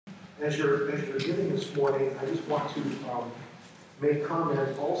as you're giving this morning, I just want to make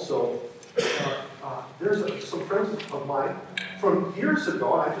comment also. There's some friends of mine from years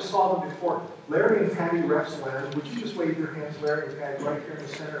ago, and I just saw them before. Larry and Patty Repsland. Would you just wave your hands, Larry and Patty, right here in the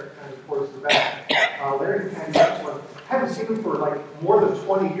center, kind of towards the back? Larry and Patty Repsland. I haven't seen them for like more than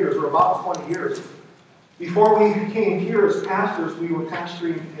 20 years, or about 20 years. Before we came here as pastors, we were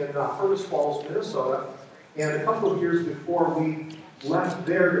pastoring in Fergus Falls, Minnesota. And a couple of years before we left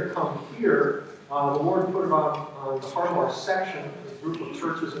there to come here, the Lord put it on the heart of our section, a group of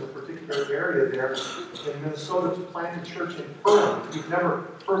churches in a particular area there in Minnesota, to plant a church in Perham. If you've never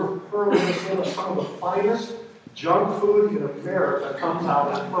heard of Perham, Minnesota, some of the finest junk food in America comes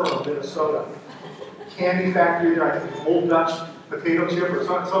out of Perham, Minnesota. Candy factory there, I think Old Dutch potato chip, or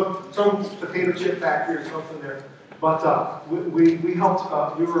some potato chip factory or something there. But we helped,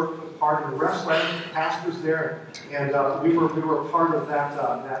 we were part of the wrestling pastors there, and we were part of that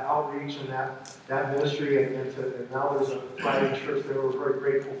outreach and that ministry, and now there's a thriving church there. We're very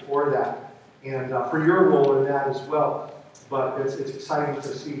grateful for that, and for your role in that as well. But it's exciting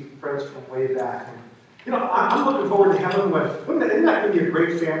to see friends from way back. And, you know, I'm looking forward to heaven. Isn't that going to be a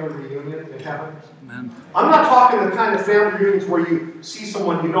great family reunion in heaven? Amen. I'm not talking the kind of family reunions where you see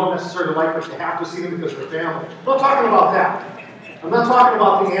someone you don't necessarily like, but you have to see them because they're family. I'm not talking about that. I'm not talking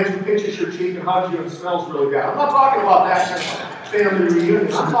about the aunt who pinches your cheek and hugs you and smells really bad. I'm not talking about that kind of family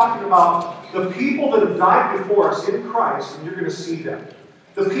reunion. I'm talking about the people that have died before us in Christ, and you're going to see them.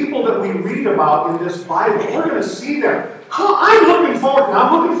 The people that we read about in this Bible, we're going to see them. I'm looking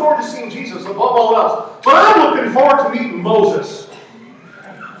forward to seeing Jesus above all else. But I'm looking forward to meeting Moses.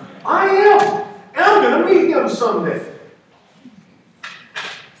 I am. And I'm going to meet him someday.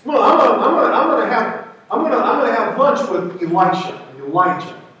 Well, I'm going to have lunch with Elijah.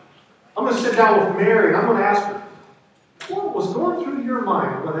 I'm going to sit down with Mary, and I'm going to ask her, what was going through your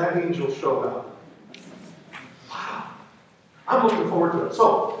mind when that angel showed up? Wow. I'm looking forward to it.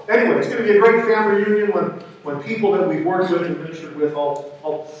 So, anyway, it's going to be a great family reunion when people that we've worked with and ministered with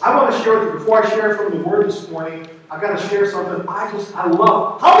I want to share with you, before I share from the Word this morning, I've got to share something I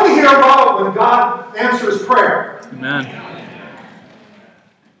love. How many hear about when God answers prayer? Amen.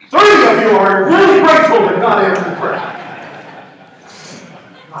 30 of you are really grateful that God answered prayer.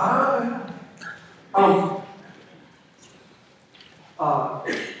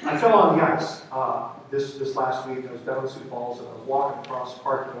 I fell on the ice this last week. I was down in Sioux Falls, and I was walking across the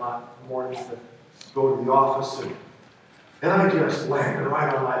parking lot in the morning to go to the office, and I just landed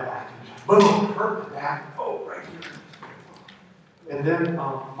right on my back. And boom, hurt my back. Oh, right here. And then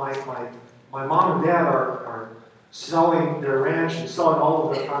my mom and dad are selling their ranch and selling all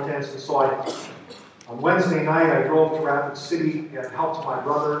of their contents, and so on Wednesday night I drove to Rapid City and helped my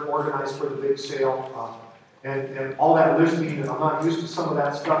brother organize for the big sale, and all that listing, and I'm not used to some of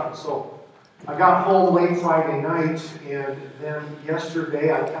that stuff, and so I got home late Friday night, and then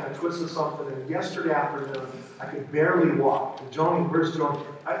yesterday I kind of twisted something, and yesterday afternoon I could barely walk. And Joni, where's Joni?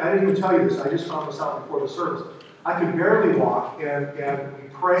 I didn't even tell you this, I just found this out before the service. I could barely walk, and we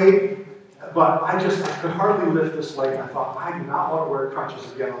prayed, but I could hardly lift this leg. I thought, I do not want to wear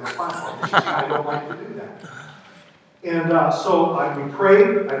crutches again on the platform. I don't like to do that. And so we prayed,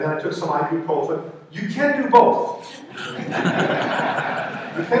 and then I took some ibuprofen. You can do both.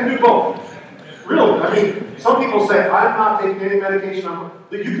 You can do both. Really, I mean, some people say, I'm not taking any medication.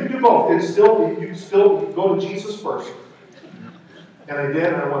 You can do both. You can still go to Jesus first. And I did,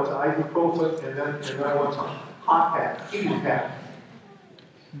 and I went to ibuprofen, and then I went to hot pack, heating pack.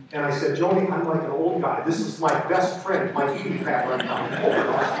 And I said, Joni, I'm like an old guy. This is my best friend, my heating pad right now.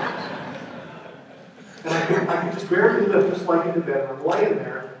 And I could just barely lift this leg into bed, and I'm laying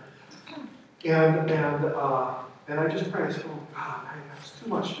there. And I just prayed. I said, oh, God, that's too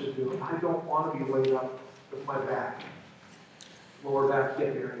much to do. I don't want to be laid up with my back, lower back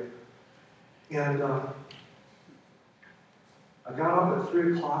hip area. And I got up at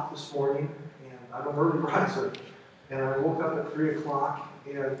 3 o'clock this morning, and I'm an early riser. And I woke up at 3 o'clock,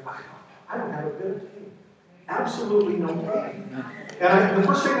 and I don't have a bit of pain. Absolutely no pain. And the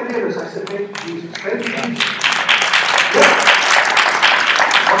first thing I did is I said, thank you, Jesus. Thank you, Jesus.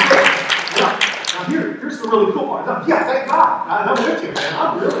 Yeah. Okay. Yeah. Now here's the really cool part. Now, yeah, thank God. I'm with you, man.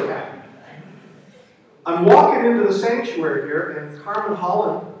 I'm really happy. I'm walking into the sanctuary here, and Carmen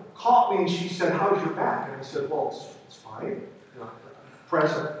Holland caught me, and she said, how's your back? And I said, well, it's fine.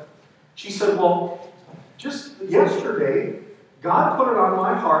 Present. She said, well, just yesterday, God put it on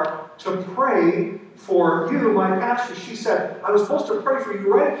my heart to pray for you, my pastor. She said, I was supposed to pray for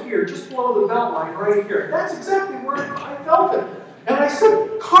you right here, just below the belt line, right here. That's exactly where I felt it. And I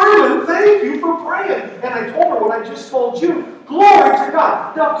said, Carmen, thank you for praying. And I told her what I just told you. Glory to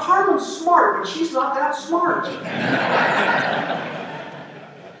God. Now, Carmen's smart, but she's not that smart.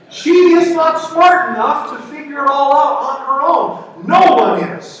 She is not smart enough to figure it all out on her own. No one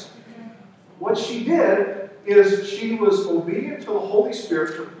is. What she did is she was obedient to the Holy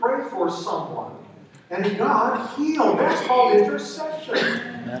Spirit to pray for someone. And God healed. That's called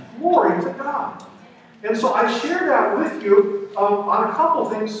intercession. Glory to God. And so I share that with you on a couple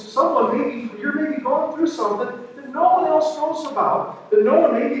things. Someone you're maybe going through something that no one else knows about, that no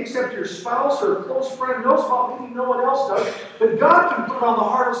one maybe except your spouse or a close friend knows about, maybe no one else does, but God can put it on the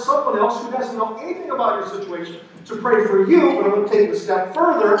heart of someone else who doesn't know anything about your situation to pray for you. But I'm going to take it a step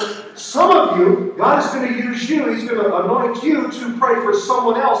further. Some of you, God is going to use you, He's going to anoint you to pray for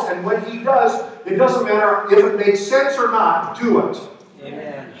someone else. And when He does, it doesn't matter if it makes sense or not, do it.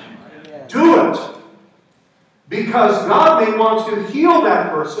 Amen. Do it. Because God may want to heal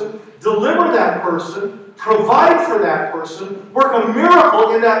that person, deliver that person, provide for that person, work a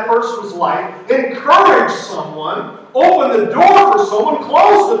miracle in that person's life, encourage someone, open the door for someone,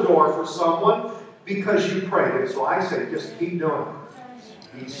 close the door for someone, because you prayed. And so I say, just keep doing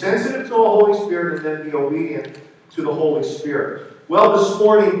it. Be sensitive to the Holy Spirit and then be obedient to the Holy Spirit. Well, this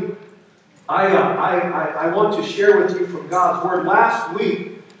morning, I want to share with you from God's Word. Last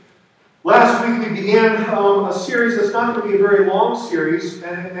week we began a series that's not going to be a very long series,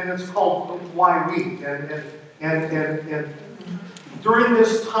 and it's called Why We. And during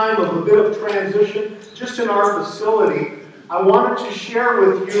this time of a bit of transition, just in our facility, I wanted to share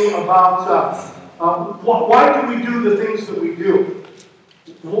with you about why do we do the things that we do?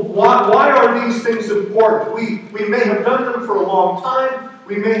 Why are these things important? We may have done them for a long time.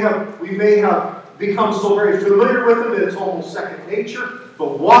 We may have become so very familiar with them that it's almost second nature.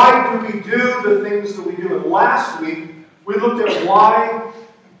 But why do we do the things that we do? And last week, we looked at why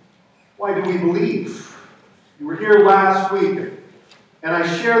do we believe? You were here last week, and I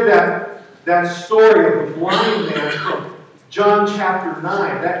shared that story of the blind man from John chapter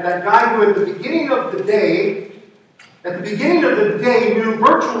 9. That guy who at the beginning of the day knew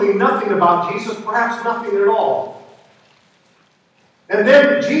virtually nothing about Jesus, perhaps nothing at all. And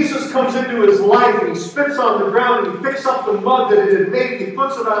then Jesus comes into his life and he spits on the ground and he picks up the mud that it had made, he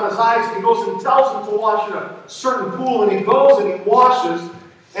puts it on his eyes, and he goes and tells him to wash in a certain pool, and he goes and he washes.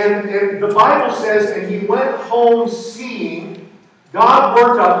 And the Bible says, and he went home seeing. God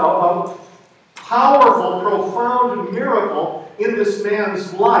worked a powerful, profound miracle in this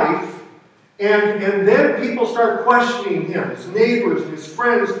man's life. And then people start questioning him. His neighbors and his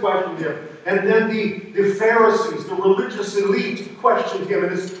friends questioned him. And then the Pharisees, the religious elite, questioned him.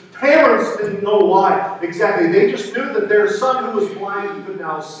 And his parents didn't know why exactly. They just knew that their son who was blind could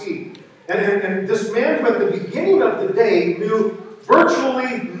now see. And this man who at the beginning of the day knew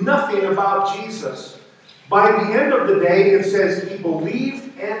virtually nothing about Jesus, by the end of the day it says he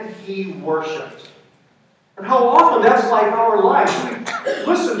believed and he worshipped. And how often that's like our lives.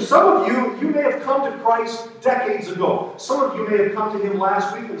 Listen, some of you may have come to Christ decades ago. Some of you may have come to Him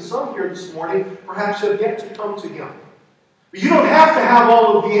last week, and some here this morning perhaps have yet to come to Him. But you don't have to have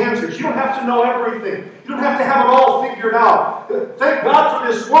all of the answers. You don't have to know everything. You don't have to have it all figured out. Thank God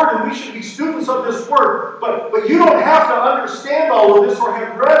for this Word, and we should be students of this Word. But you don't have to understand all of this or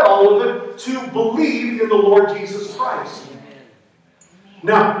have read all of it to believe in the Lord Jesus Christ.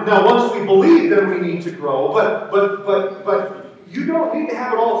 Now, once we believe, then we need to grow. But you don't need to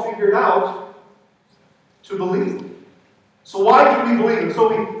have it all figured out to believe. So why do we believe? And so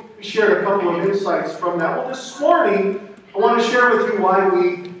we shared a couple of insights from that. Well, this morning, I want to share with you why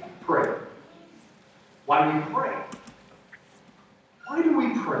we pray. Why we pray. Why do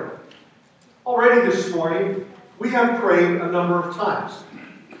we pray? Already this morning, we have prayed a number of times.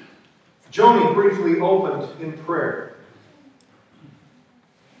 Joni briefly opened in prayer.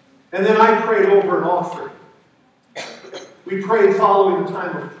 And then I prayed over an offering. We prayed following the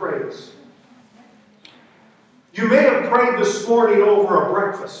time of praise. You may have prayed this morning over a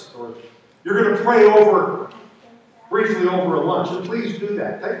breakfast, or you're going to pray briefly over a lunch, and please do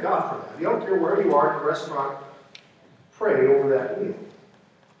that. Thank God for that. You don't care where you are in the restaurant, pray over that meal.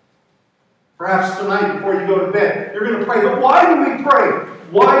 Perhaps tonight before you go to bed, you're going to pray. But why do we pray?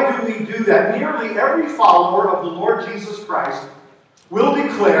 Why do we do that? Nearly every follower of the Lord Jesus Christ will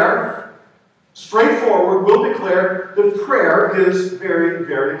declare, straightforward, will declare that prayer is very,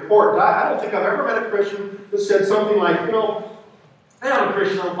 very important. I don't think I've ever met a Christian that said something like, I'm a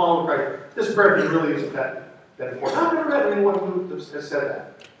Christian, I'm following Christ. This prayer thing really isn't that important. I've never met anyone who has said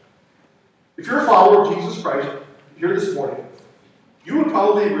that. If you're a follower of Jesus Christ here this morning, you would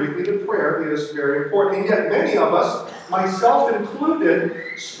probably agree with me that prayer is very important. And yet many of us, myself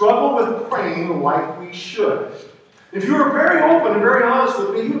included, struggle with praying like we should. If you were very open and very honest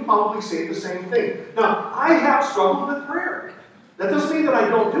with me, you would probably say the same thing. Now, I have struggled with prayer. That doesn't mean that I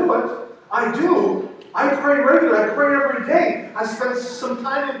don't do it. I do. I pray regularly. I pray every day. I spend some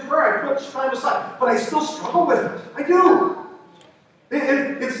time in prayer. I put time aside. But I still struggle with it. I do.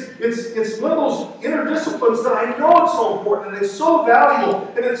 It's one of those inner disciplines that I know it's so important and it's so valuable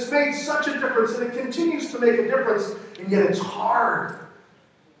and it's made such a difference and it continues to make a difference, and yet it's hard.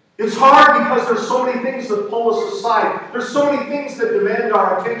 It's hard because there's so many things that pull us aside. There's so many things that demand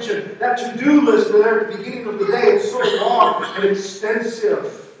our attention. That to-do list at the beginning of the day is so long and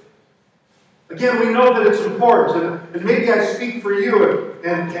extensive. Again, we know that it's important, and maybe I speak for you,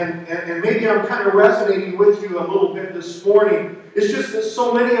 and maybe I'm kind of resonating with you a little bit this morning. It's just that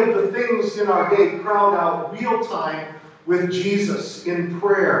so many of the things in our day crowd out real time with Jesus in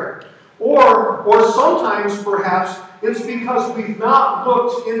prayer. Or sometimes, perhaps, it's because we've not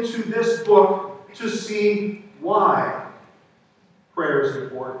looked into this book to see why prayer is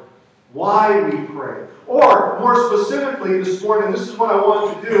important. Why we pray. Or, more specifically this morning, this is what I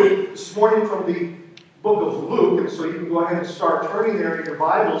want to do this morning from the book of Luke, and so you can go ahead and start turning there in your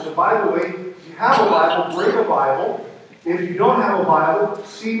Bibles. And by the way, if you have a Bible, bring a Bible. If you don't have a Bible,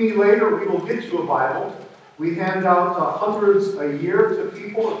 see me later, we will get you a Bible. We hand out hundreds a year to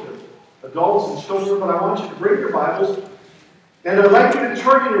people, to adults and children, but I want you to bring your Bibles. And I'd like you to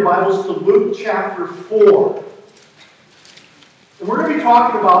turn in your Bibles to Luke chapter 4. And we're going to be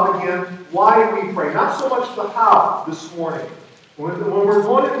talking about, again, why we pray. Not so much the how this morning. When we're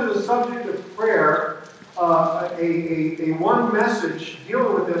going into the subject of prayer, a one message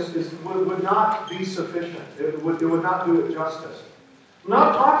dealing with this would not be sufficient. It would not do it justice. I'm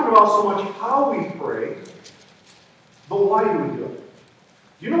not talking about so much how we pray, but why do we do it?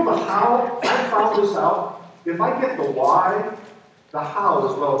 Do you know the how? I found this out. If I get the why, the how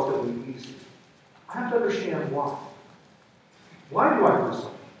is relatively easy. I have to understand why. Why do I do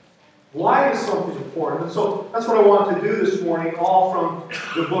something? Why is something important? And so that's what I want to do this morning, all from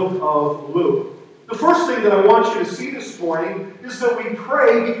the book of Luke. The first thing that I want you to see this morning is that we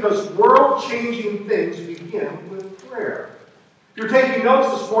pray because world-changing things begin with prayer. If you're taking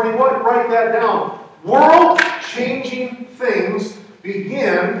notes this morning, write that down. World-changing things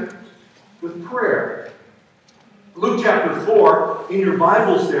begin with prayer. Luke chapter 4, in your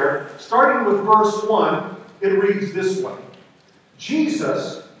Bibles there, starting with verse 1, it reads this way.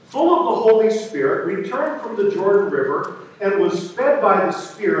 Jesus, full of the Holy Spirit, returned from the Jordan River and was fed by the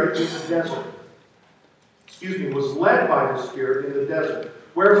Spirit in the desert. Was led by the Spirit in the desert,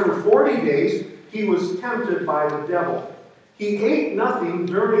 where for 40 days he was tempted by the devil. He ate nothing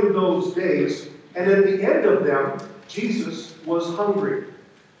during those days, and at the end of them, Jesus was hungry.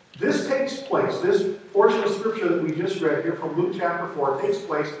 This takes place, this portion of Scripture that we just read here from Luke chapter 4 takes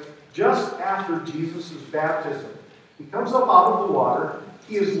place just after Jesus' baptism. He comes up out of the water.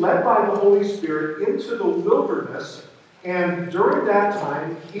 He is led by the Holy Spirit into the wilderness, and during that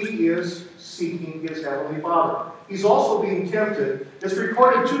time, he is seeking his Heavenly Father. He's also being tempted. It's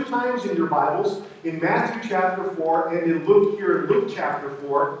recorded 2 times in your Bibles, in Matthew chapter 4 and in Luke here in Luke chapter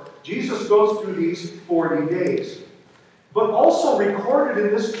 4. Jesus goes through these 40 days. But also recorded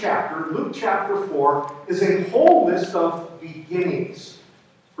in this chapter, Luke chapter 4, is a whole list of beginnings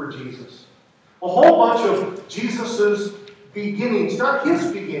for Jesus. A whole bunch of Jesus' beginnings. Not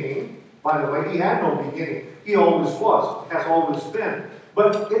his beginning, by the way. He had no beginning. He always was, has always been.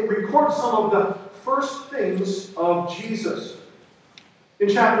 But it records some of the first things of Jesus. In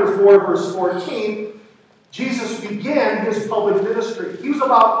chapter 4, verse 14, Jesus began his public ministry. He was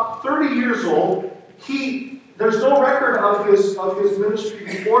about 30 years old. There's no record of his ministry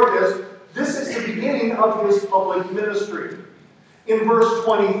before this. This is the beginning of his public ministry. In verse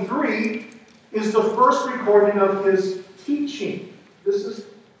 23 is the first recording of his teaching.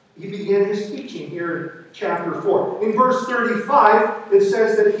 He began his teaching here in chapter 4. In verse 35, it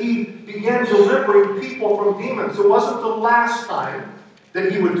says that he began delivering people from demons. It wasn't the last time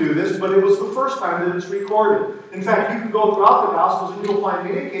that he would do this, but it was the first time that it's recorded. In fact, you can go throughout the Gospels and you'll find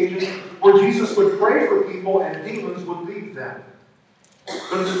many occasions where Jesus would pray for people and demons would leave them.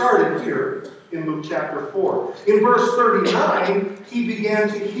 But it started here in Luke chapter 4. In verse 39, he began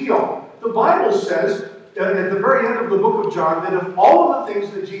to heal. The Bible says at the very end of the book of John that if all of the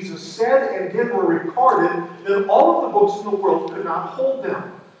things that Jesus said and did were recorded, then all of the books in the world could not hold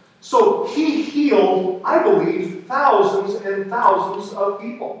them. So he healed, I believe, thousands and thousands of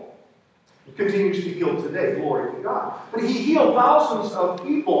people. He continues to heal today, glory to God. But he healed thousands of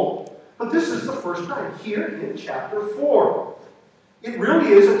people, but this is the first time here in chapter 4. It really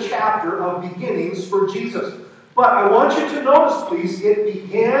is a chapter of beginnings for Jesus. But I want you to notice, please, it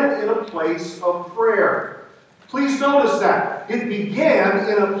began in a place of prayer. Please notice that. It began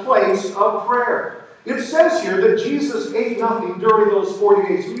in a place of prayer. It says here that Jesus ate nothing during those 40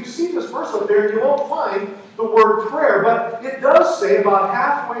 days. And you see this verse up there, and you won't find the word prayer, but it does say about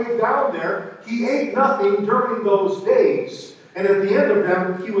halfway down there, he ate nothing during those days. And at the end of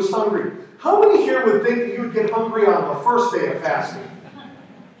them, he was hungry. How many here would think that you would get hungry on the first day of fasting?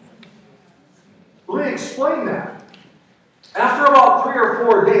 Let me explain that. After about 3 or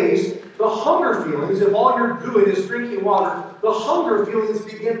 4 days, the hunger feelings, if all you're doing is drinking water, the hunger feelings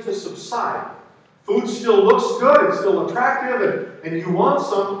begin to subside. Food still looks good, it's still attractive, and you want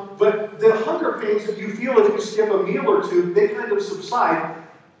some, but the hunger pains that you feel if you skip a meal or two, they kind of subside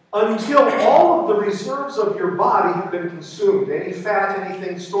until all of the reserves of your body have been consumed. Any fat,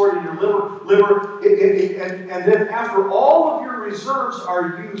 anything stored in your liver, and then after all of your reserves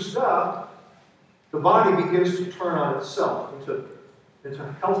are used up, the body begins to turn on itself into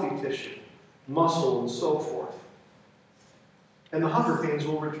healthy tissue, muscle, and so forth. And the hunger pains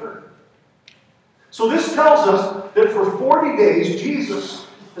will return. So this tells us that for 40 days, Jesus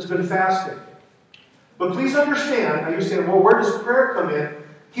has been fasting. But please understand, now you're saying, well, where does prayer come in?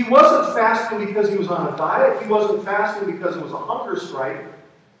 He wasn't fasting because he was on a diet. He wasn't fasting because it was a hunger strike.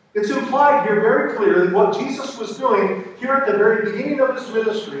 It's implied here very clearly what Jesus was doing here at the very beginning of his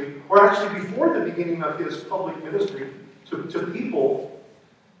ministry, or actually before the beginning of his public ministry to people.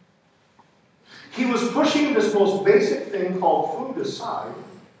 He was pushing this most basic thing called food aside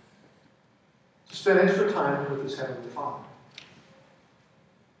to spend extra time with his Heavenly Father.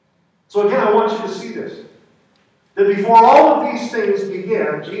 So again, I want you to see this. That before all of these things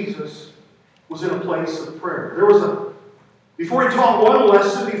began, Jesus was in a place of prayer. Before he taught one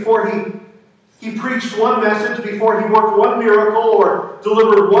lesson, before he preached one message, before he worked one miracle or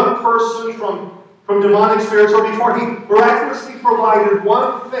delivered one person from demonic spirits, or before he miraculously provided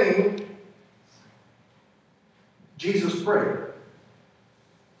one thing, Jesus prayed.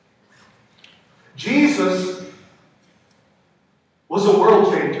 Jesus was a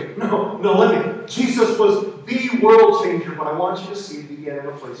world changer. Jesus was the world changer, but I want you to see it began in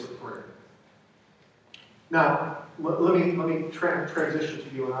a place of prayer. Now, let me transition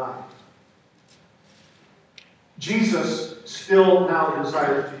to you and I. Jesus still now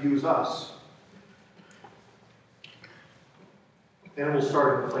desires to use us. And we'll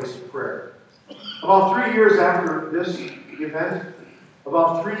start in a place of prayer. About 3 years after this event,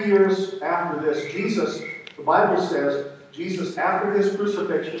 about 3 years after this, Jesus, the Bible says, Jesus, after his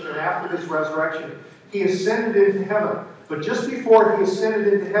crucifixion and after his resurrection, he ascended into heaven. But just before he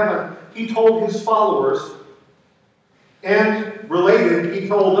ascended into heaven, he told his followers, and related, he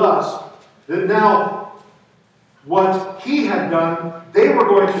told us, that now what he had done, they were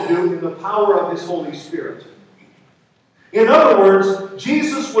going to do in the power of his Holy Spirit. In other words,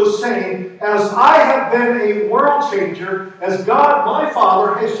 Jesus was saying, as I have been a world changer, as God, my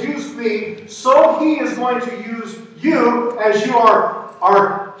Father, has used me, so he is going to use you as you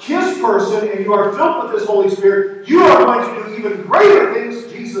are his person and you are filled with his Holy Spirit. You are going to do even greater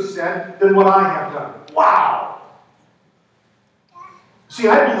things, Jesus said, than what I have done. Wow! See,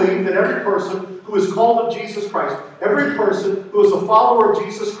 I believe that every person who is called of Jesus Christ, every person who is a follower of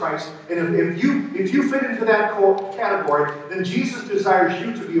Jesus Christ, and if you fit into that category, then Jesus desires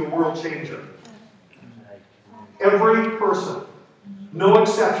you to be a world changer. Every person. No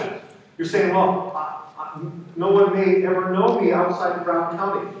exception. You're saying, well, no one may ever know me outside of Brown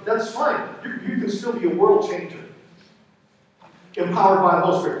County. That's fine. You can still be a world changer. Empowered by the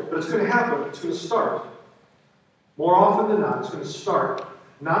Holy Spirit. But it's going to happen. It's going to start. More often than not, it's going to start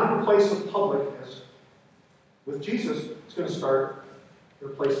not in a place of public, as with Jesus, it's going to start in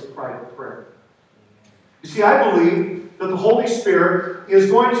a place of private prayer. You see, I believe that the Holy Spirit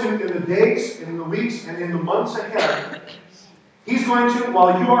is going to, in the days, and in the weeks, and in the months ahead, he's going to,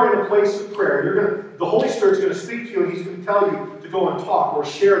 while you are in a place of prayer, the Holy Spirit's going to speak to you, and he's going to tell you to go and talk or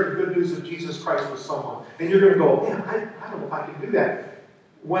share the good news of Jesus Christ with someone. And you're going to go, man, I don't know if I can do that.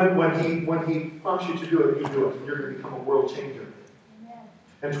 When he prompts you to do it, you do it. And you're going to become a world changer. Amen.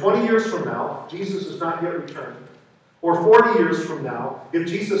 And 20 years from now, Jesus has not yet returned. Or 40 years from now, if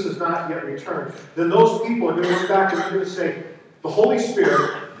Jesus has not yet returned, then those people are going to look back and they're going to say, the Holy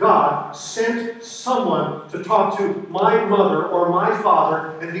Spirit, God, sent someone to talk to my mother or my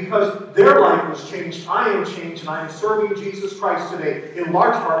father, and because their life was changed, I am changed, and I am serving Jesus Christ today, in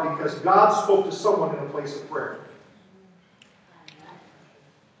large part because God spoke to someone in a place of prayer.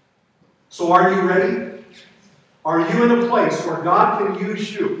 So are you ready? Are you in a place where God can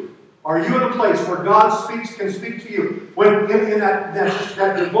use you? Are you in a place where God can speak to you? When in that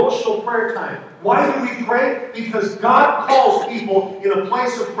devotional prayer time. Why do we pray? Because God calls people in a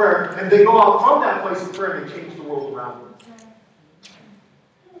place of prayer, and they go out from that place of prayer and they change the world around them.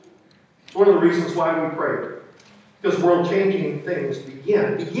 It's one of the reasons why we pray. Because world-changing things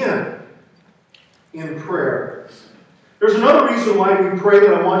begin in prayer. There's another reason why we pray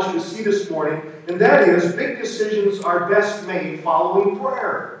that I want you to see this morning, and that is big decisions are best made following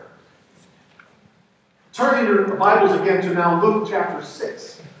prayer. Turn in your Bibles again to now Luke chapter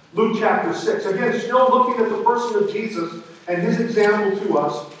 6. Luke chapter 6. Again, still looking at the person of Jesus and his example to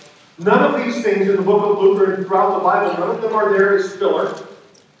us. None of these things in the book of Luke or throughout the Bible, none of them are there as filler.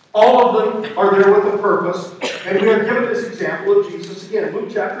 All of them are there with a purpose. And we are given this example of Jesus again. Luke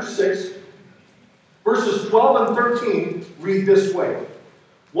chapter 6, verses 12 and 13 read this way.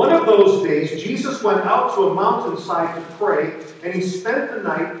 One of those days, Jesus went out to a mountainside to pray, and he spent the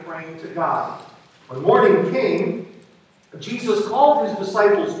night praying to God. When morning came, Jesus called his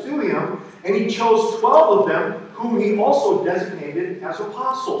disciples to him, and he chose 12 of them, whom he also designated as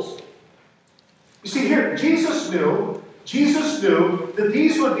apostles. You see here, Jesus knew that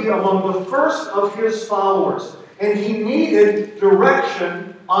these would be among the first of his followers, and he needed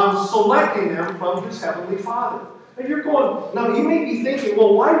direction on selecting them from his heavenly Father. And you're going, now you may be thinking,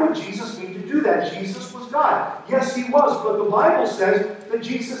 well, why would Jesus need to do that? Jesus was God. Yes, he was, but the Bible says that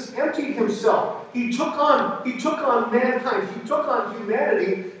Jesus emptied himself. He took on mankind. He took on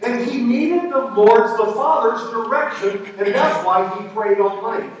humanity, and he needed the Father's direction, and that's why he prayed all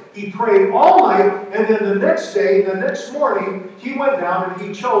night. He prayed all night, and then the next day, the next morning, he went down and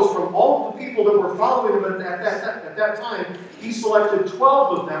he chose from all of the people that were following him at that time, he selected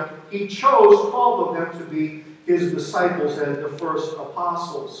 12 of them. He chose 12 of them to be his disciples and the first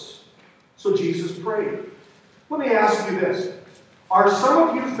apostles. So Jesus prayed. Let me ask you this. Are some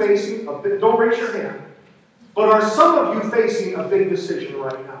of you facing a big, don't raise your hand, but are some of you facing a big decision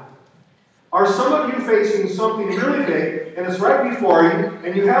right now? Are some of you facing something really big, and it's right before you,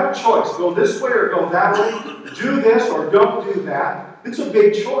 and you have a choice, go this way or go that way, do this or don't do that? It's a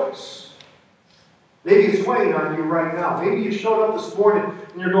big choice. Maybe it's weighing on you right now. Maybe you showed up this morning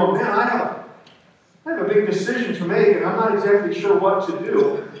and you're going, man, I have a big decision to make, and I'm not exactly sure what to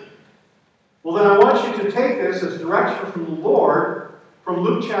do. Well, then I want you to take this as direction from the Lord from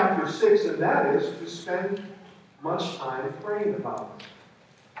Luke chapter 6, and that is to spend much time praying about it.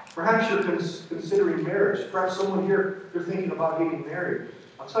 Perhaps you're considering marriage. Perhaps someone here, you're thinking about getting married.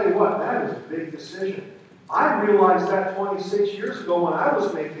 I'll tell you what, that is a big decision. I realized that 26 years ago when I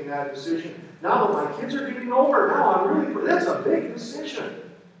was making that decision. Now that my kids are getting older, that's a big decision.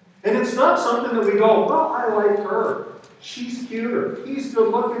 And it's not something that we go, well, I like her. She's cuter. He's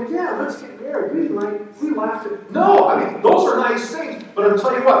good looking. Yeah, let's get married. We laughed at. No, I mean, those are nice things. But I'll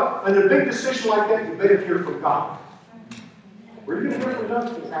tell you what, in a big decision like that, you better hear from God. Where are you going to hear from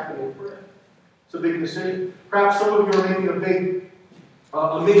God? It's happening in prayer. It's a big decision. Perhaps some of you are making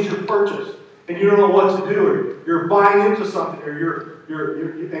a major purchase, and you don't know what to do, or you're buying into something, or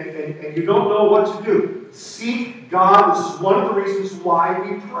and you don't know what to do. Seek God. This is one of the reasons why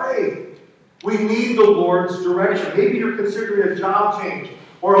we pray. We need the Lord's direction. Maybe you're considering a job change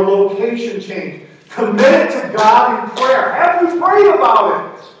or a location change. Commit it to God in prayer. Have you prayed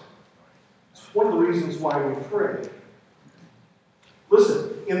about it? It's one of the reasons why we pray.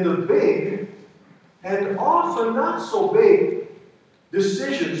 Listen, in the big and often not so big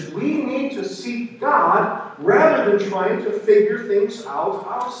decisions, we need to seek God rather than trying to figure things out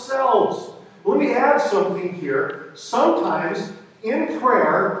ourselves. Let me add something here. Sometimes in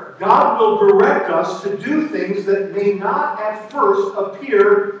prayer, God will direct us to do things that may not at first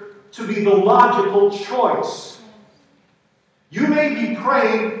appear to be the logical choice. You may be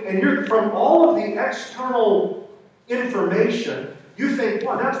praying, and you're from all of the external information, you think,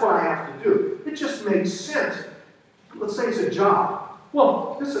 well, that's what I have to do. It just makes sense. Let's say it's a job.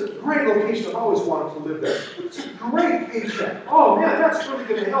 Well, this is a great location. I've always wanted to live there. It's a great paycheck. Oh, man, that's really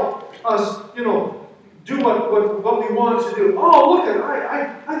going to help us, do what we want to do. Oh, look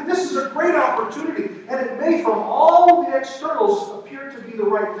at this is a great opportunity. And it may, from all the externals, appear to be the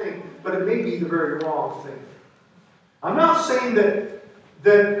right thing, but it may be the very wrong thing. I'm not saying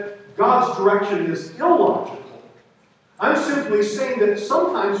that God's direction is illogical. I'm simply saying that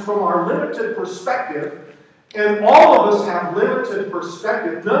sometimes from our limited perspective, and all of us have limited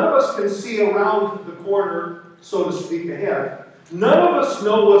perspective, none of us can see around the corner, so to speak, ahead. None of us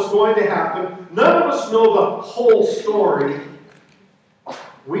know what's going to happen. None of us know the whole story.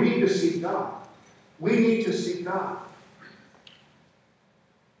 We need to seek God. We need to seek God.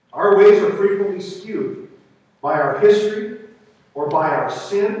 Our ways are frequently skewed by our history or by our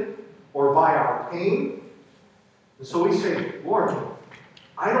sin or by our pain. And so we say, Lord,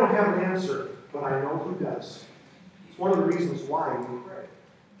 I don't have an answer, but I know who does. It's one of the reasons why we pray.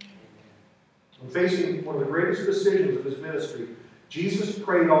 I'm facing one of the greatest decisions of his ministry. Jesus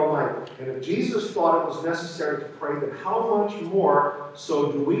prayed all night. And if Jesus thought it was necessary to pray, then how much more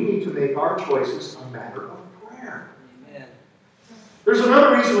so do we need to make our choices a matter of prayer? Amen. There's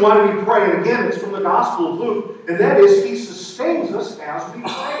another reason why we pray, and again, it's from the Gospel of Luke, and that is he sustains us as we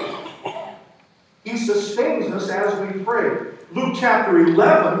pray. He sustains us as we pray. Luke chapter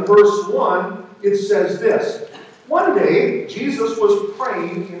 11, verse 1, it says this. One day, Jesus was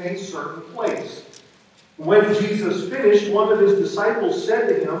praying in a certain place. When Jesus finished, one of his disciples said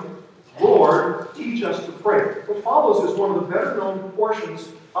to him, Lord, teach us to pray. What follows is one of the better-known portions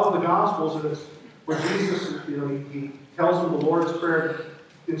of the Gospels, and it's where Jesus, he tells them the Lord's Prayer,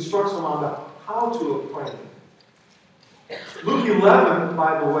 instructs them on how to pray. Luke 11,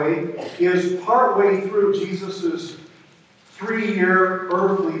 by the way, is partway through Jesus' 3-year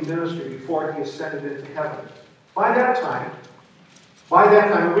earthly ministry before he ascended into heaven. By that time,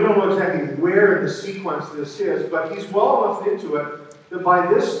 we don't know exactly where in the sequence this is, but he's well enough into it that by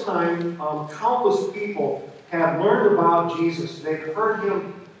this time, countless people had learned about Jesus. They'd heard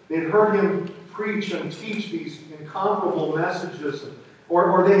him preach and teach these incomparable messages,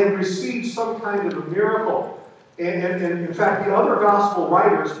 or they had received some kind of a miracle. And in fact, the other gospel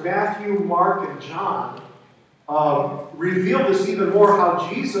writers, Matthew, Mark, and John, reveal this even more, how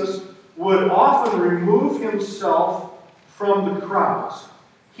Jesus would often remove himself from the crowds.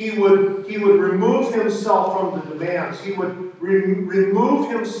 He would remove himself from the demands. He would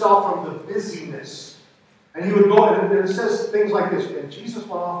remove himself from the busyness. And he would go, and it says things like this, and Jesus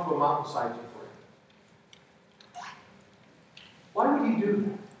went off to a mountainside to pray. Why would he do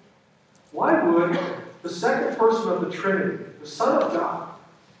that? Why would the second person of the Trinity, the Son of God,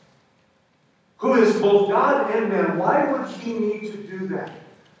 who is both God and man, why would he need to do that?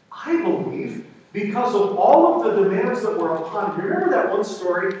 I believe because of all of the demands that were upon him. Remember that one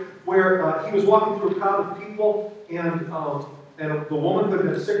story where he was walking through a crowd of people and the woman who had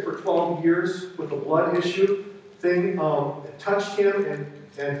been sick for 12 years with a blood issue thing touched him,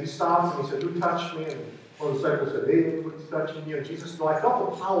 and he stopped and he said, "Who touched me?" And one of the disciples said, "They were touching you." And Jesus said, "I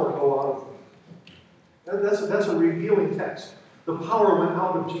felt the power go out of me." That's a revealing text. The power went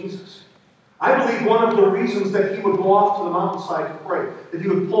out of Jesus. I believe one of the reasons that he would go off to the mountainside to pray, that he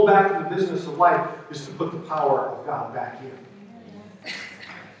would pull back from the business of life, is to put the power of God back in.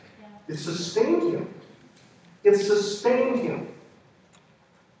 It sustained him. It sustained him.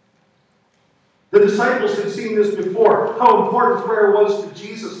 The disciples had seen this before, how important prayer was to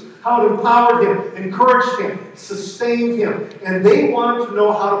Jesus, how it empowered him, encouraged him, sustained him, and they wanted to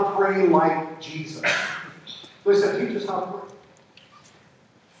know how to pray like Jesus. So they said, "Teach us how to pray."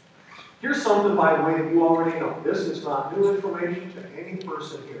 Here's something, by the way, that you already know. This is not new information to any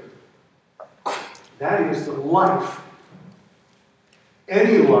person here. That is the life.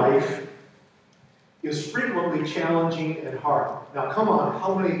 Any life is frequently challenging and hard. Now, come on,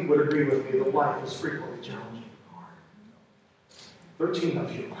 how many would agree with me that life is frequently challenging and hard? 13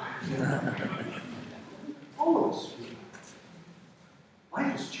 of you. All of us.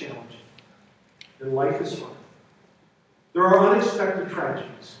 Life is challenging. And life is hard. There are unexpected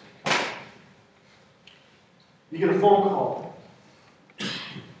tragedies. You get a phone call,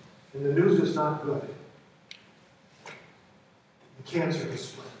 and the news is not good. The cancer has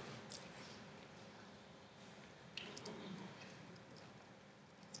spread.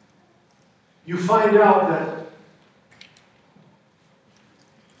 You find out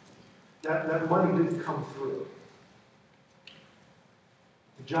that money didn't come through.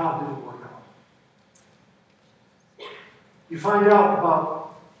 The job didn't work out. You find out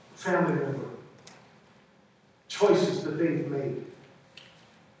about a family member, choices that they've made,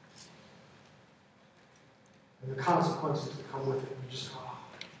 and the consequences that come with it. And you just go,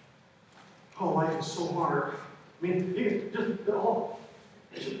 oh, life is so hard. I mean,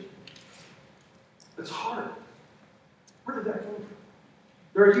 it's hard. Where did that come from?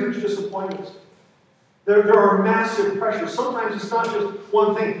 There are huge disappointments. There are massive pressures. Sometimes it's not just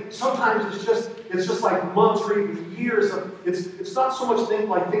one thing. Sometimes it's just like months or even years. It's not so much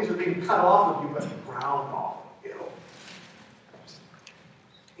like things are being cut off of you, but ground off.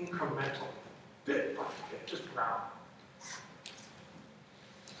 Incremental, bit by bit, just ground.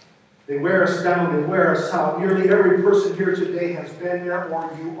 They wear us down, they wear us out. Nearly every person here today has been there, or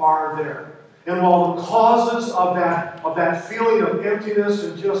you are there. And while the causes of that feeling of emptiness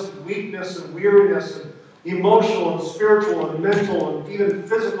and just weakness and weariness and emotional and spiritual and mental and even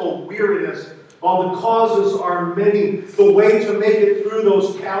physical weariness While the causes are many, the way to make it through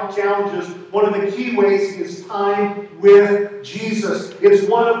those challenges, one of the key ways is time with Jesus. It's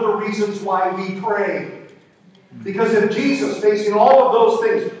one of the reasons why we pray. Because if Jesus, facing all of those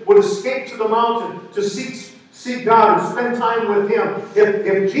things, would escape to the mountain to seek God and spend time with Him,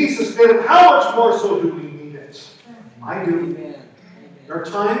 if Jesus did it, how much more so do we need it? I do. There are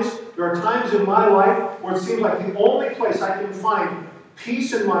times in my life where it seems like the only place I can find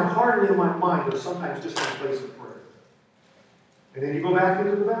peace in my heart and in my mind is sometimes just in a place of prayer. And then you go back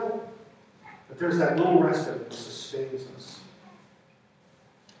into the battle. But there's that little respite that sustains us.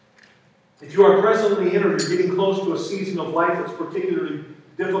 If you are presently in or you're getting close to a season of life that's particularly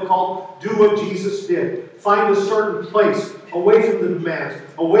difficult, do what Jesus did. Find a certain place, away from the demands,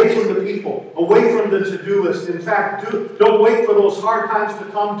 away from the people, away from the to-do list. In fact, don't wait for those hard times to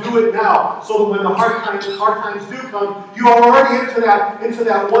come. Do it now, so that when the hard times do come, you are already into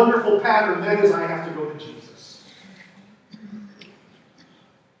that wonderful pattern. That is, I have to go to Jesus.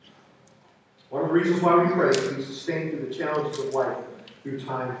 One of the reasons why we pray is to be sustained through the challenges of life through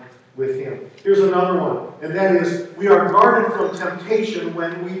time with Him. Here's another one, and that is, we are guarded from temptation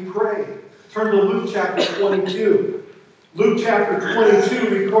when we pray. Turn to Luke chapter 22. Luke chapter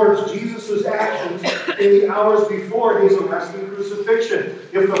 22 records Jesus' actions in the hours before His arrest and crucifixion.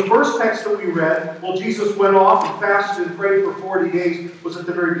 If the first text that we read, well, Jesus went off and fasted and prayed for 40 days, was at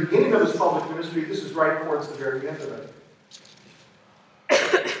the very beginning of His public ministry, this is right towards the very end of it.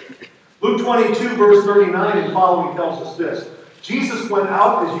 Luke 22, verse 39 and following tells us this. Jesus went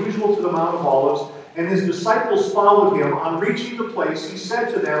out as usual to the Mount of Olives, and His disciples followed Him. On reaching the place, He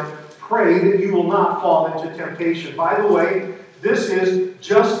said to them, "Pray that you will not fall into temptation." By the way, this is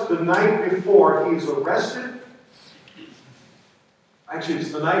just the night before He's arrested. Actually,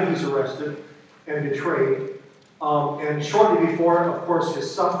 it's the night He's arrested and betrayed. And shortly before, of course, His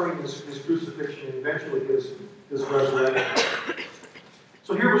suffering, His crucifixion, and eventually His resurrection.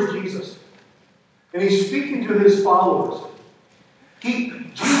 So here was Jesus. And He's speaking to His followers.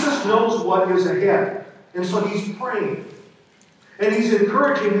 Jesus knows what is ahead. And so He's praying. And He's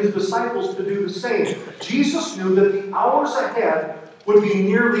encouraging His disciples to do the same. Jesus knew that the hours ahead would be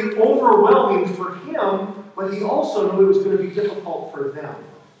nearly overwhelming for Him, but He also knew it was going to be difficult for them.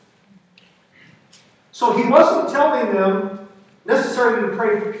 So He wasn't telling them necessarily to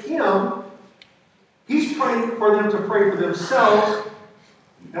pray for Him. He's praying for them to pray for themselves,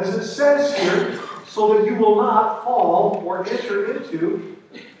 as it says here, so that you will not fall or enter into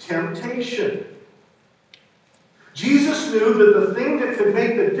temptation. Jesus knew that the thing that could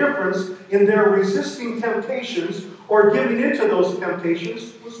make the difference in their resisting temptations or giving into those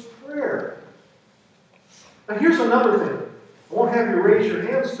temptations was prayer. Now here's another thing. I won't have you raise your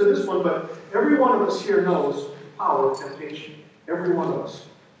hands to this one, but every one of us here knows the power of temptation. Every one of us.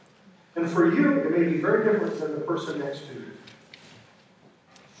 And for you, it may be very different than the person next to you.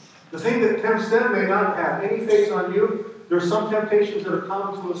 The thing that tempts them may not have any effect on you. There are some temptations that are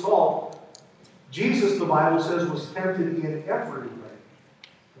common to us all. Jesus, the Bible says, was tempted in every way.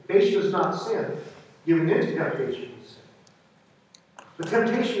 Temptation is not sin. Giving into temptation is sin. The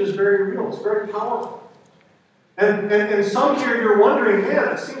temptation is very real. It's very powerful. And some here, you're wondering,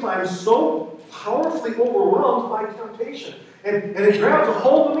 man, it seems like I'm so powerfully overwhelmed by temptation. And it grabs a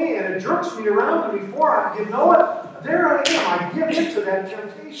hold of me and it jerks me around, and before I know it, there I am. I give into that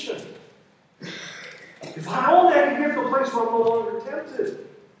temptation. If I only I can get to a place where I'm no longer tempted.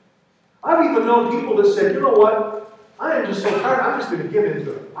 I've even known people that said, you know what? I am just so tired, I'm just going to give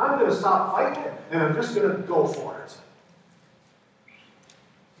into it. I'm going to stop fighting it, and I'm just going to go for it.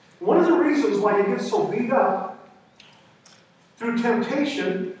 One of the reasons why you get so beat up through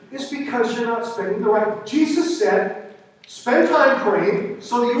temptation is because you're not spending the right. Jesus said, spend time praying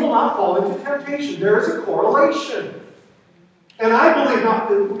so that you will not fall into temptation. There is a correlation. And I believe not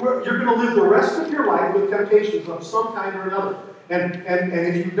that you're going to live the rest of your life with temptations of some kind or another. And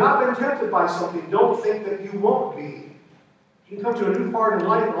if you've not been tempted by something, don't think that you won't be. You can come to a new part in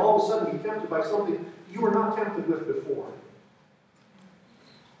life and all of a sudden be tempted by something you were not tempted with before.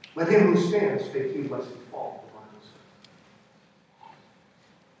 Let him who stands take heed lest he fall, the Bible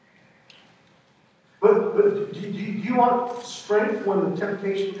says. But do you want strength when the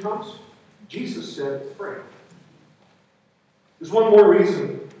temptation comes? Jesus said, pray. There's one more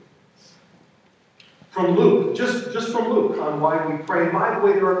reason from Luke, just from Luke, on why we pray. And by the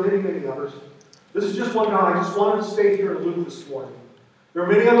way, there are many, many others. This is just one guy. I just wanted to stay here in Luke this morning. There are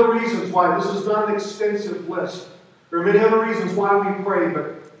many other reasons why. This is not an extensive list. There are many other reasons why we pray,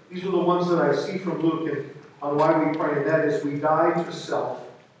 but these are the ones that I see from Luke and on why we pray, and that is we die to self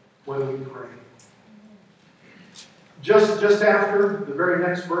when we pray. Just after, the very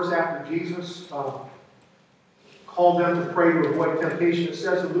next verse after Jesus called them to pray to avoid temptation, it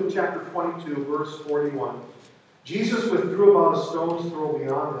says in Luke chapter 22, verse 41, Jesus withdrew about a stone's throw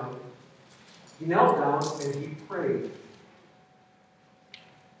beyond them. He knelt down and he prayed.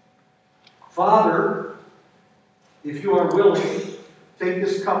 Father, if you are willing, take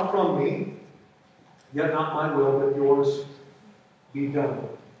this cup from me, yet not my will, but yours be done.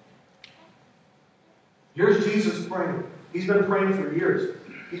 Here's Jesus praying. He's been praying for years.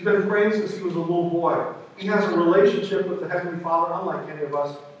 He's been praying since he was a little boy. He has a relationship with the Heavenly Father, unlike any of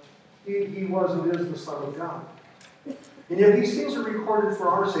us. He was and is the Son of God. And yet these things are recorded for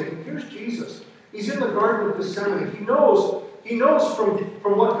our sake. And here's Jesus. He's in the Garden of Gethsemane. He knows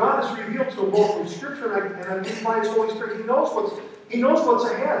from what God has revealed to him, both from Scripture and by His Holy Spirit, he knows what's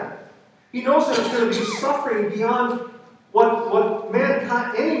ahead. He knows that it's going to be suffering beyond what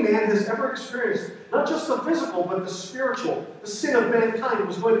mankind, any man has ever experienced. Not just the physical, but the spiritual. The sin of mankind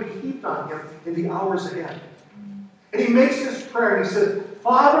was going to be heaped on him in the hours ahead. And he makes this prayer and he says,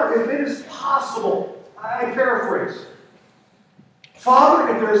 Father, if it is possible, I paraphrase,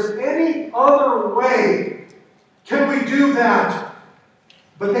 Father, if there's any other way, can we do that?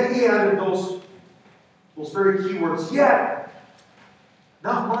 But then he added those very key words, yet,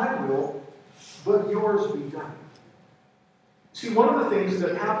 not my will, but yours be done. See, one of the things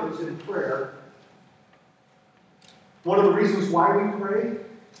that happens in prayer, one of the reasons why we pray,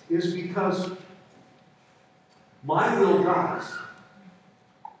 is because my will dies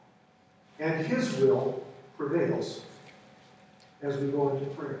and His will prevails as we go into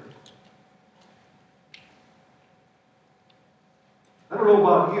prayer. I don't know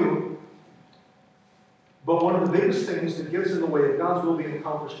about you, but one of the biggest things that gets in the way of God's will being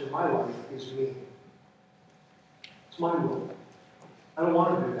accomplished in my life is me. It's my will. I don't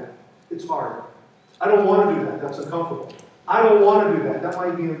want to do that. It's hard. I don't want to do that. That's uncomfortable. I don't want to do that. That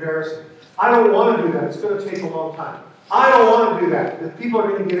might be embarrassing. I don't want to do that. It's going to take a long time. I don't want to do that. The people are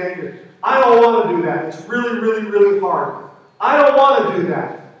going to get angry. I don't want to do that. It's really, really, really hard. I don't want to do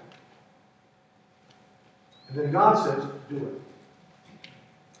that. And then God says, do it.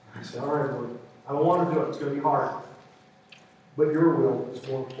 I say, all right, Lord, I don't want to do it. It's going to be hard. But your will is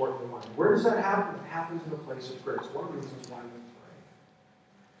more important than mine. Where does that happen? It happens in the place of prayer. It's one of the reasons why we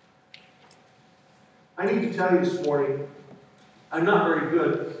pray. I need to tell you this morning, I'm not very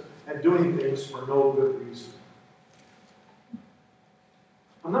good at doing things for no good reason.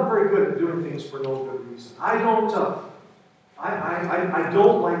 I'm not very good at doing things for no good reason. I don't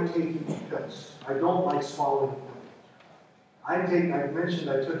like taking pills. I don't like swallowing pills. I mentioned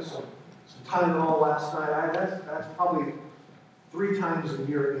I took some Tylenol last night. That's probably 3 times a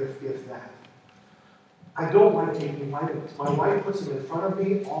year, if that. I don't like taking vitamins. My wife puts them in front of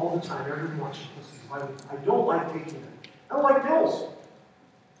me all the time. Every morning she puts these vitamins. I don't like taking them. I don't like pills.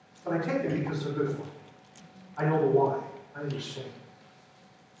 But I take them because they're good for me. I know the why. I understand.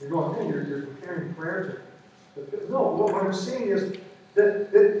 You're going, hey, you're comparing prayer to... No, what I'm saying is that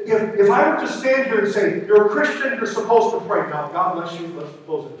if I were to stand here and say, you're a Christian, you're supposed to pray. Now, God bless you, let's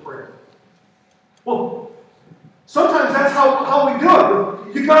close in prayer. Well, sometimes that's how we do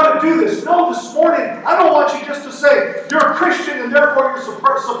it. You got to do this. No, this morning, I don't want you just to say, you're a Christian and therefore you're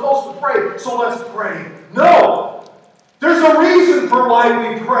supposed to pray, so let's pray. No. There's a reason for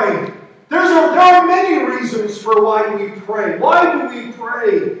why we pray. There are many reasons for why we pray. Why do we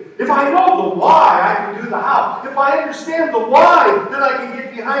pray? If I know the why, I can do the how. If I understand the why, then I can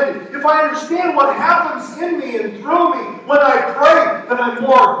get behind it. If I understand what happens in me and through me when I pray, then I'm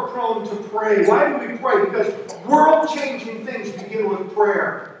more prone to pray. Why do we pray? Because world-changing things begin with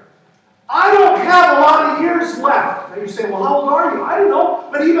prayer. I don't have a lot of years left. Now you say, well, how old are you? I don't know.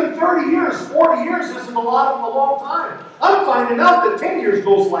 But even 30 years, 40 years isn't a long time. I'm finding out that 10 years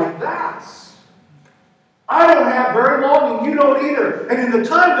goes like that. I don't have very long, and you don't either. And in the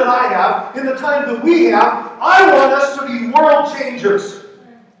time that I have, in the time that we have, I want us to be world changers.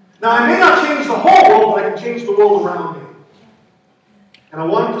 Now, I may not change the whole world, but I can change the world around me. And I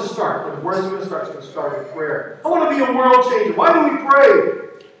want it to start. And where's it going to start? It's going to start in prayer. I want to be a world changer. Why do we pray?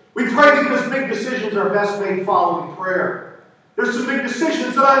 We pray because big decisions are best made following prayer. There's some big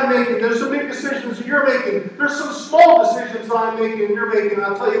decisions that I'm making. There's some big decisions that you're making. There's some small decisions that I'm making and you're making. And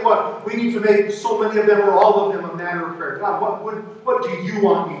I'll tell you what, we need to make so many of them or all of them a matter of prayer. God, what do you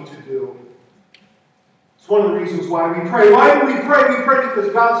want me to do? It's one of the reasons why we pray. Why do we pray? We pray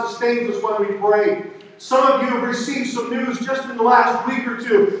because God sustains us when we pray. Some of you have received some news just in the last week or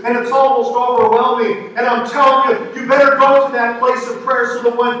two, and it's almost overwhelming. And I'm telling you, you better go to that place of prayer so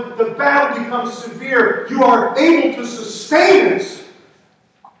that when the battle becomes severe, you are able to sustain it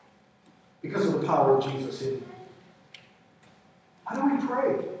because of the power of Jesus in you. Why do we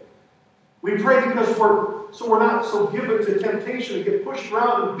pray? We pray because we're not so given to temptation to get pushed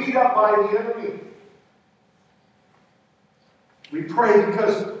around and beat up by the enemy. We pray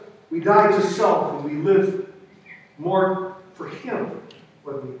because we die to self and we live more for Him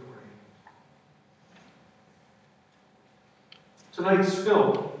when we pray. Tonight's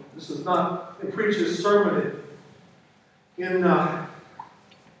film, this is not a preacher's sermon. In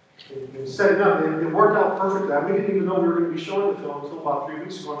setting up, it worked out perfectly. We didn't even know we were going to be showing the film until about 3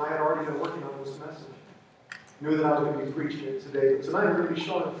 weeks ago, and I had already been working on this message. Knew that I was going to be preaching it today. But tonight we're going to be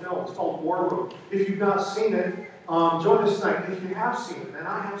showing a film. It's called War Room. If you've not seen it, join us tonight. If you have seen it, and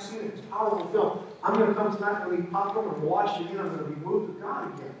I have seen it, it's a powerful film. I'm going to come tonight and we pop up and watch it again. I'm going to be moved with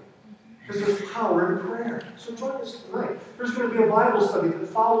God again. Because there's power in prayer. So join us tonight. There's going to be a Bible study that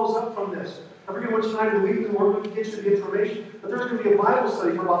follows up from this. I forget which night of the week we're going to get you the information, but there's going to be a Bible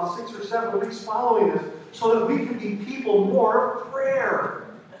study for about 6 or 7 weeks following this so that we can be people more of prayer.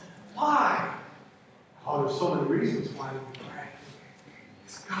 Why? Oh, there's so many reasons why we pray.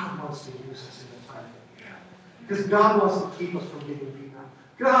 Because God wants to use us in the time that we have. Because God wants to keep us from getting beaten up.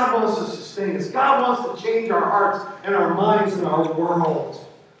 God wants to sustain us. God wants to change our hearts and our minds and our world.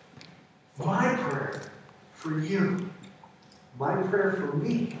 My prayer for you, my prayer for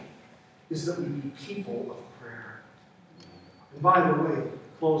me, is that we be people of prayer. And by the way,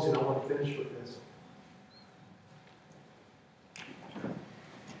 closing, I want to finish with this.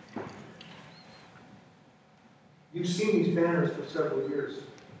 You've seen these banners for several years.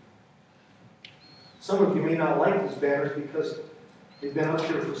 Some of you may not like these banners because they've been up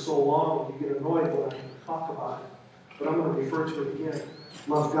here for so long and you get annoyed when I talk about it. But I'm going to refer to it again.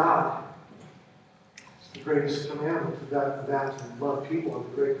 Love God. It's the greatest commandment of that and love people are the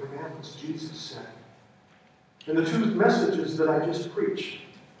great commandments Jesus said. And the two messages that I just preached.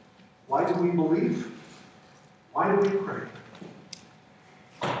 Why do we believe? Why do we pray?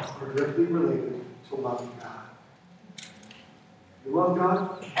 Are directly related to loving God. You love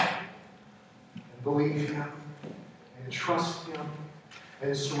God and believe Him and trust Him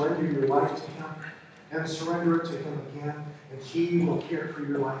and surrender your life to Him and surrender it to Him again, and He will care for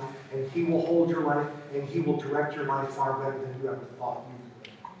your life and He will hold your life and He will direct your life far better than you ever thought you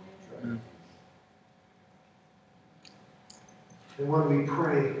could. Right? And when we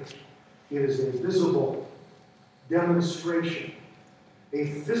pray, it is a visible demonstration, a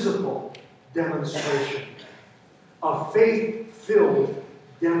physical demonstration, a faith-filled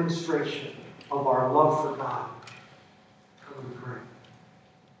demonstration of our love for God. Come and pray.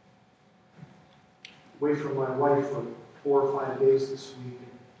 Away from my wife for 4 or 5 days this week.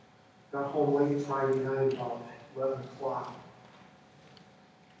 Got home late Friday night, about 11 o'clock.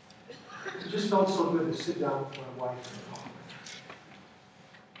 It just felt so good to sit down with my wife and talk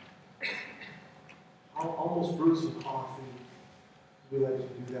with her. I almost brewed some coffee. We like to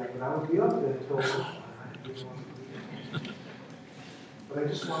do that, but I would be up there until 1. But I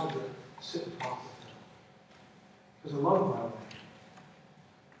just wanted to sit and talk with her. Because I love my wife.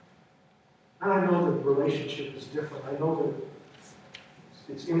 And I know that the relationship is different. I know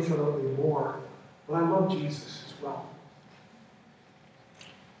that it's infinitely more. But I love Jesus as well.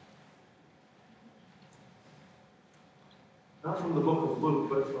 Not from the book of Luke,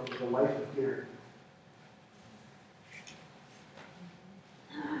 but from the life of Gary.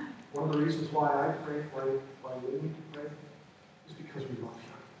 One of the reasons why I pray, why we need to pray, is because we love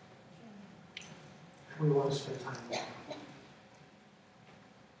Him. And we want to spend time with Him.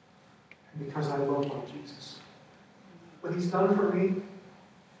 And because I love my Jesus. What He's done for me,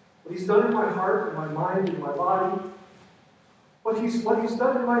 what He's done in my heart, in my mind, in my body, what He's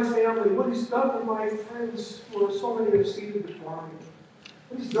done in my family, what He's done in my friends who are so many have seated before me,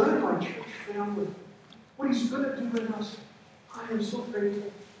 what He's done in my church family, what He's going to do in us, I am so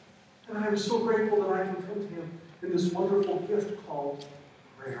grateful. And I am so grateful that I can come to Him in this wonderful gift called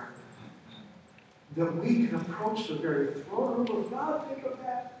prayer. That we can approach the very throne room of God. Think of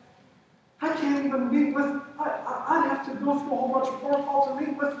that. I can't even meet with, I'd have to go through a whole bunch of protocol to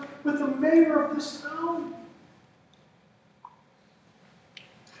meet with the mayor of this town.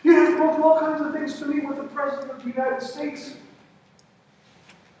 You have to go through all kinds of things to meet with the President of the United States.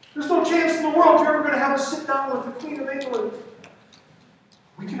 There's no chance in the world you're ever going to have a sit down with the Queen of England.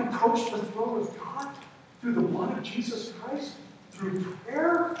 We can approach the throne of God through the blood of Jesus Christ, through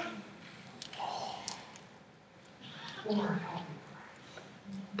prayer. Oh, Lord, help me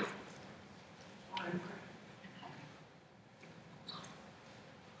pray. Lord, I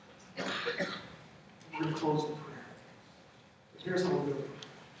pray. We're going to close the prayer. Here's how we're going to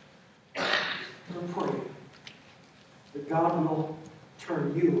pray. I'm going to pray that God will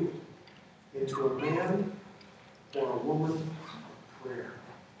turn you into a man or a woman prayer.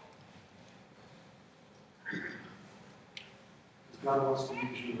 God wants to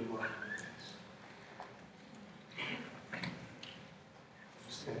use you in remarkable things.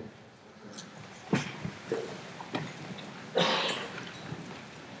 Stand.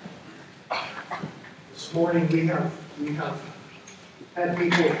 This morning we have had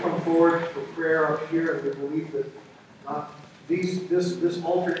people come forward for prayer up here, and we believe that this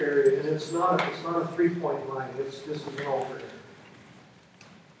altar area, and it's not a 3-point line. This is an altar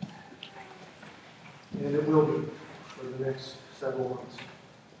area, and it will be for the next several months.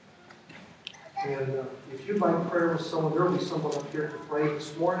 And if you'd like prayer with someone, there will be someone up here to pray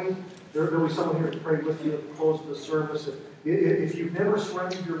this morning. There will be someone here to pray with you at the close of the service. If you've never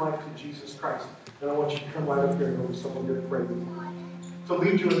surrendered your life to Jesus Christ, then I want you to come right up here, and there will be someone here to pray with you. To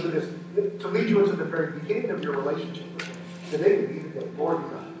lead you into the very beginning of your relationship with Him. Today would be the day, Lord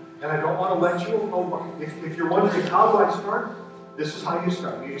God. And I don't want to let you know. If you're wondering, how do I start? This is how you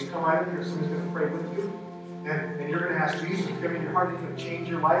start. You just come right up here, somebody's going to pray with you. And you're going to ask Jesus to come in your heart. He's going to change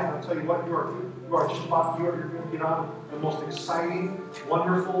your life. And I'll tell you what, you're going to get on the most exciting,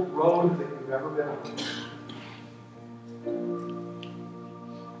 wonderful road that you've ever been on.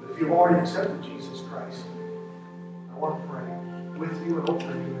 But if you've already accepted Jesus Christ, I want to pray with you and over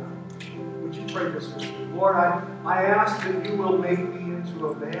you now. Would you pray this with me? Lord, I ask that you will make me into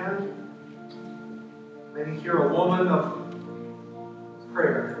a man, maybe here a woman of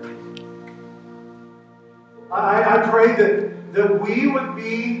prayer. I pray that we would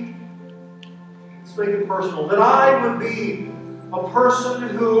be, let's make it personal, that I would be a person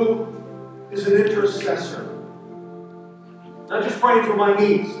who is an intercessor. Not just praying for my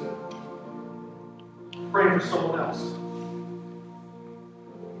needs, praying for someone else.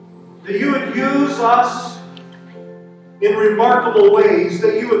 That you would use us in remarkable ways,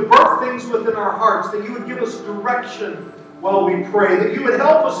 that you would birth things within our hearts, that you would give us direction while we pray, that you would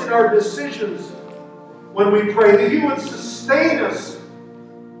help us in our decisions when we pray, that you would sustain us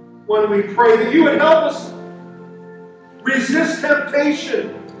when we pray, that you would help us resist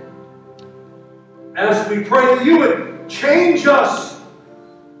temptation as we pray, that you would change us,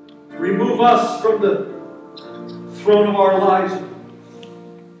 remove us from the throne of our lives,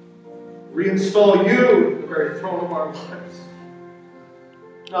 reinstall you in the very throne of our lives.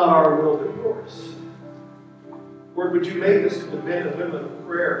 Not our will, but yours. Lord, would you make us into men and women of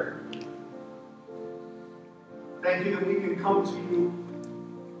prayer? Thank you that we can come to you.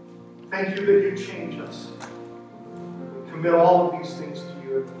 Thank you that you change us. We commit all of these things to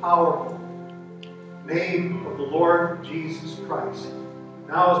you in the powerful name of the Lord Jesus Christ.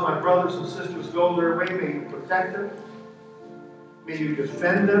 Now, as my brothers and sisters go their way, may you protect them. May you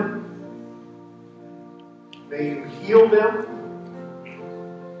defend them. May you heal them.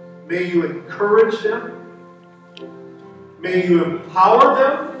 May you encourage them. May you empower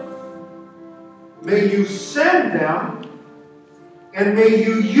them. May you send them. And may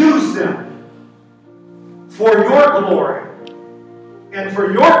you use them for your glory and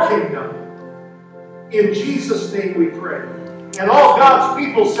for your kingdom. In Jesus' name we pray. And all God's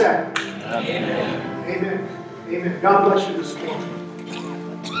people said, Amen. Amen. Amen. God bless you this morning.